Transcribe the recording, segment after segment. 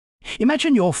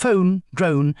Imagine your phone,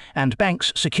 drone, and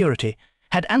bank's security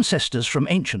had ancestors from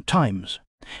ancient times.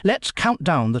 Let's count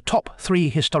down the top 3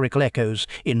 historical echoes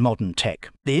in modern tech.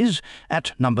 These,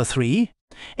 at number 3,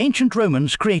 ancient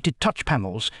Romans created touch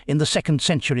panels in the 2nd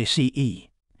century CE.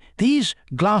 These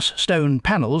glass stone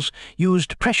panels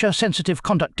used pressure-sensitive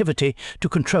conductivity to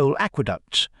control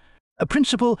aqueducts, a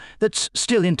principle that's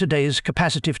still in today's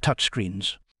capacitive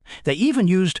touchscreens. They even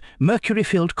used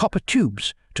mercury-filled copper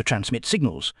tubes to transmit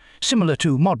signals, similar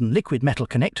to modern liquid metal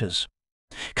connectors.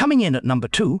 Coming in at number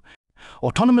 2,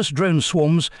 autonomous drone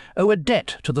swarms owe a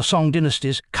debt to the Song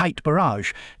dynasty's kite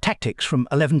barrage tactics from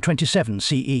 1127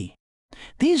 CE.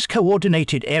 These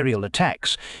coordinated aerial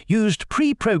attacks used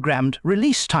pre-programmed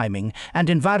release timing and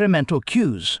environmental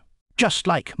cues, just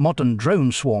like modern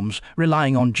drone swarms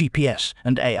relying on GPS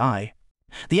and AI.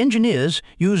 The engineers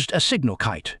used a signal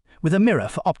kite with a mirror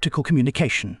for optical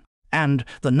communication. And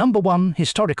the number 1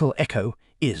 historical echo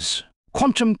is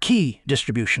quantum key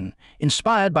distribution,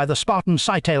 inspired by the Spartan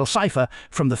Cytale cipher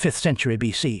from the 5th century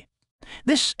BC.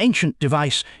 This ancient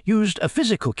device used a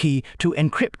physical key to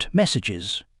encrypt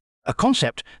messages, a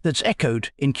concept that's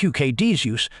echoed in QKD's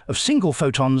use of single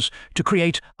photons to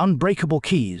create unbreakable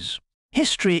keys.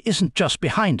 History isn't just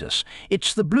behind us,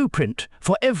 it's the blueprint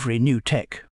for every new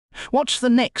tech. What's the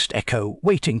next echo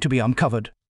waiting to be uncovered?